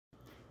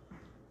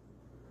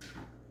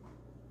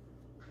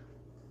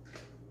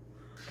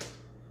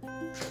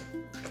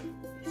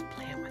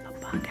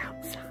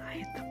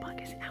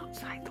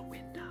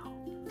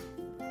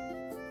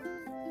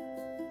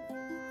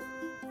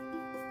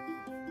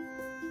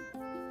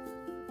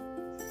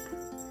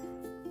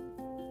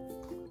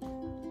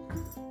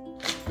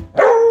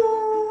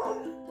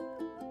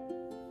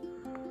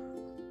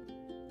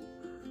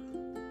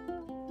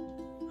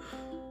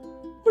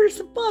Where's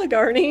the bug,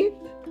 Arnie?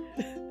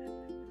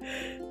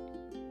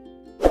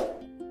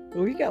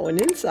 Oh, you got one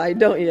inside,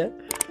 don't you?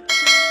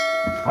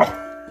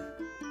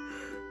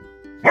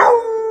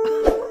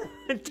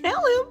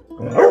 Tell him.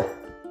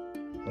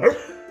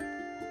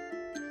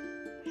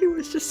 He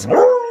was just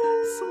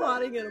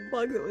swatting at a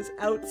bug that was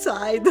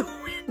outside the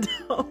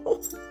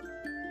window.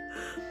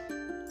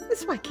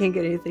 That's why I can't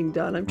get anything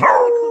done. I'm trying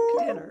to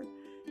cook dinner,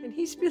 and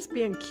he's just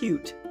being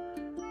cute.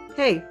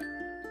 Hey,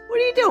 what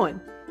are you doing?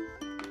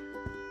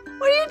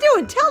 What are you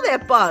doing? Tell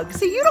that bug.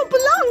 See, you don't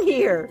belong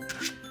here.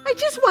 I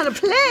just want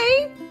to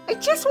play. I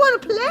just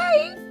want to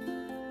play.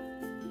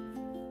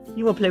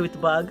 You want to play with the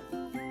bug?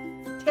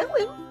 Tell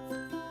him.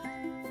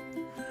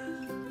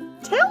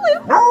 Tell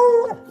him.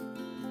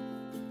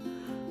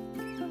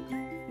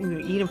 You're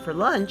going to eat him for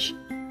lunch.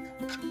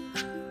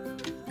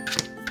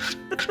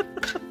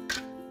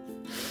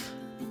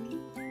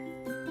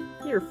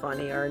 You're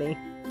funny, Arnie.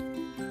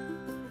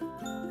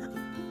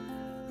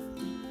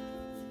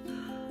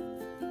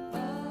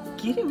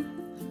 Get him.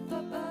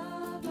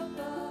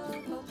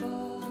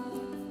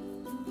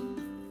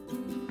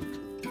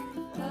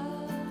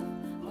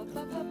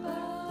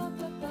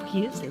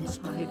 He is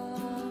inside.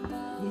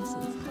 He is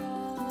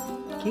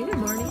inside. Get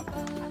him, Arnie.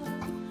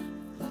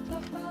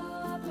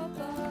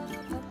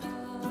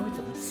 Oh, it's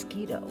a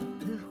mosquito.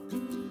 Ew.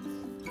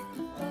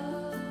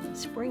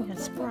 Spring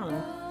has sprung.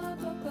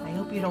 I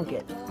hope you don't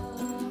get.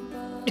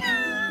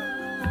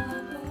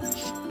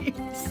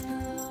 Jeez.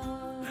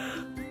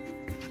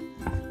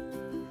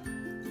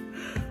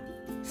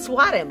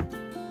 Swat him.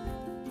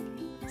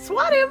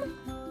 Swat him.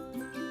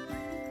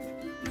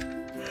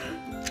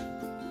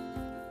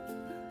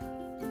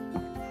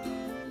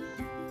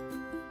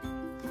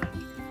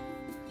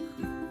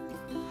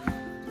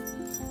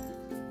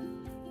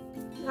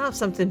 I'll have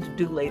something to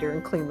do later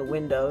and clean the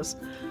windows.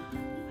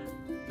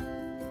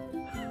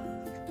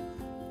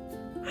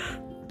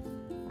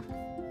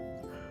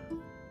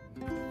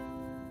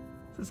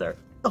 This is our,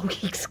 oh,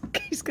 he's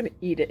gonna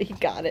eat it. He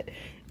got it.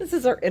 This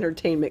is our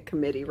entertainment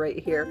committee right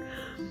here.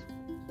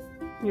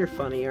 You're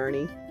funny,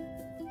 Arnie.